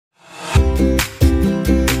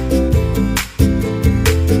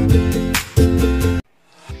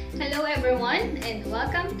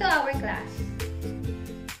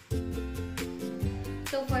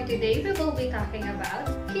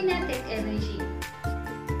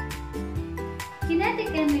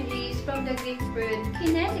different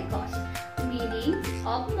kineticos, meaning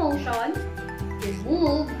of motion, you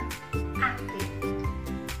move, active.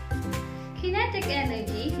 Kinetic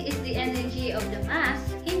energy is the energy of the mass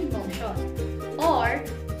in motion, or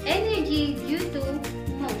energy due to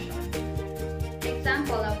motion.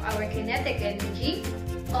 Example of our kinetic energy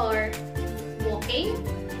are walking,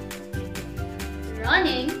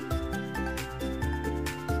 running,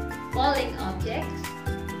 falling objects,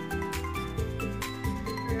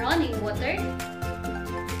 running water,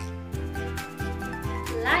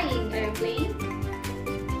 flying airplane,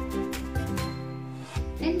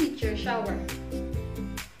 and meteor shower.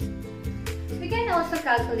 We can also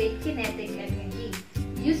calculate kinetic energy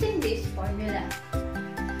using this formula.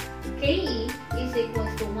 Ke is equals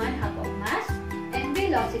to 1/2 of mass and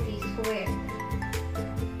velocity squared.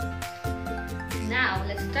 Now,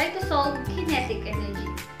 let's try to solve kinetic energy.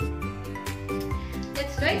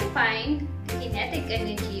 Let's try to find the kinetic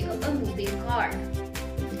energy of a moving car.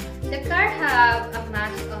 The car has a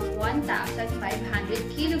mass of 1,500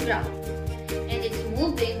 kilograms and it's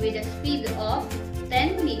moving with a speed of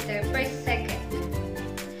 10 meters per second.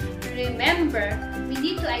 Remember, we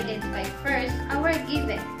need to identify first our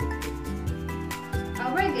given.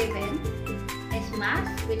 Our given is mass,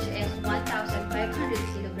 which is 1,500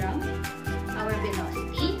 kilograms. Our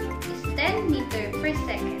velocity is 10 meters per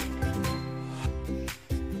second.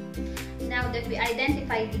 Now that we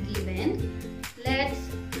identify the given, let's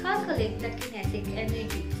calculate the kinetic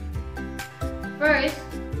energy. First,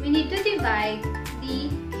 we need to divide the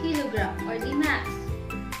kilogram or the mass.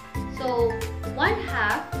 So,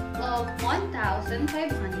 1/2 of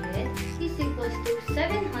 1,500 is equals to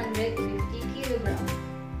 750 kilograms.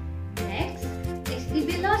 Next is the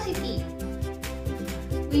velocity.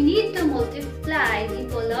 We need to multiply the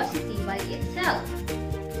velocity by itself.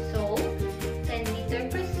 So, 10 meters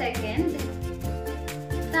per second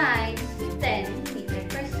times 10 meters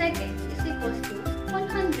per second is equals to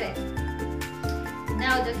 100.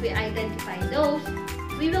 Now that we identify those,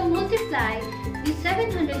 we will multiply the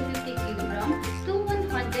 750 kilograms to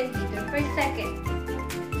 100 meters per second.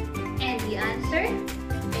 And the answer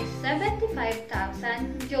is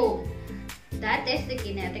 75,000 joules. That is the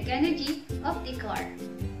kinetic energy of the car.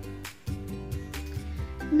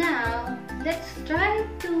 Now, let's try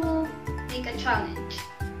to make a challenge.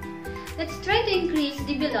 Let's try to increase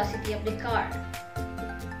the velocity of the car.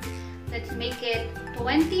 Let's make it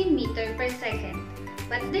 20 meters per second.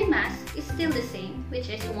 But the mass is still the same,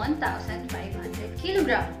 which is 1,500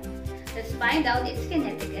 kilograms. Let's find out its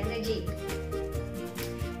kinetic energy.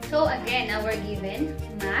 So again, our given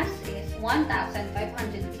mass is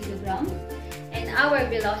 1,500 kilograms and our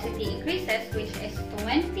velocity increases, which is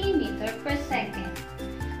 20 meters per second.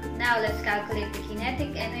 Now let's calculate the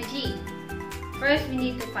kinetic energy. First, we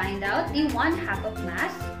need to find out the 1/2 of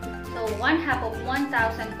mass. So 1/2 of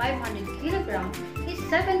 1,500 kilograms is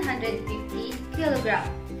 750 kilograms.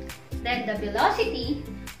 Then the velocity,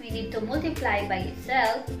 we need to multiply by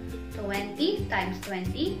itself. 20 times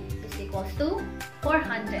 20 is equals to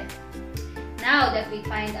 400. Now that we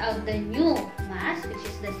find out the new mass, which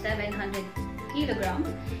is the 700 kilograms,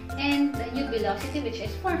 and the new velocity, which is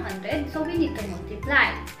 400, so we need to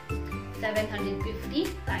multiply.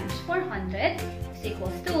 750 times 400 is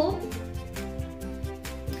equals to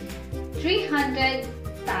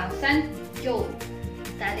 300,000 joules.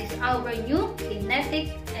 That is our new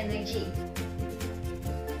kinetic energy.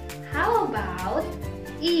 How about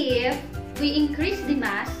if we increase the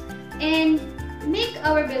mass and make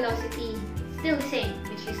our velocity still the same,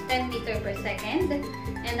 which is 10 meters per second,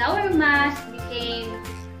 and our mass became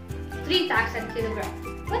 3,000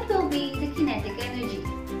 kilograms? What will be the kinetic energy?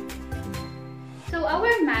 So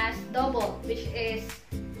our mass doubled, which is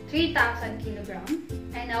 3,000 kilograms,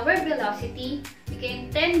 and our velocity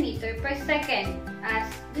became 10 meters per second as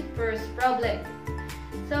the first problem.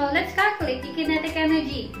 So let's calculate the kinetic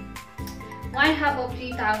energy. 1/2 of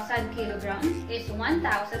 3,000 kilograms is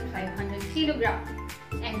 1,500 kilograms,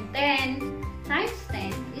 and 10 times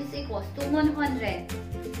 10 is equals to 100.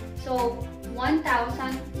 So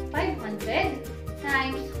 1,500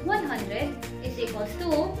 times 100 is equals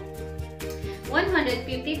to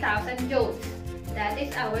 150,000 joules. That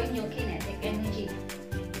is our new kinetic energy.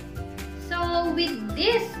 So with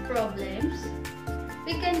these problems,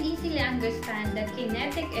 we can easily understand that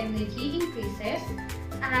kinetic energy increases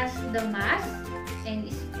as the mass and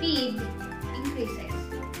speed increases.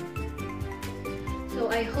 So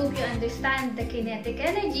I hope you understand the kinetic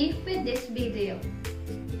energy with this video.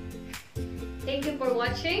 Thank you for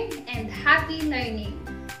watching and happy learning!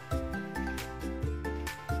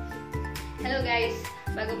 Hello guys!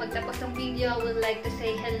 Bago magtapos ng video, I would like to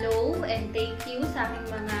say hello and thank you sa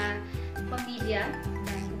aking mga pamilya,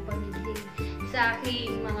 sa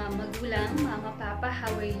aking mga magulang, mama, papa,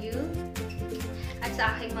 how are you? At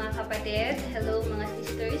sa aking mga kapatid, hello mga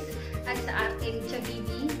sisters. At sa aking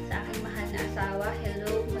chabibi, sa aking mahal na asawa,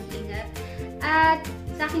 hello, mag-ingat. At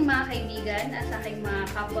sa aking mga kaibigan, at sa aking mga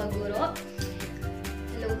kapwa-guro,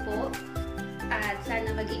 hello po. At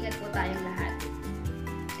sana mag-ingat po tayong lahat.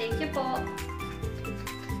 Thank you po.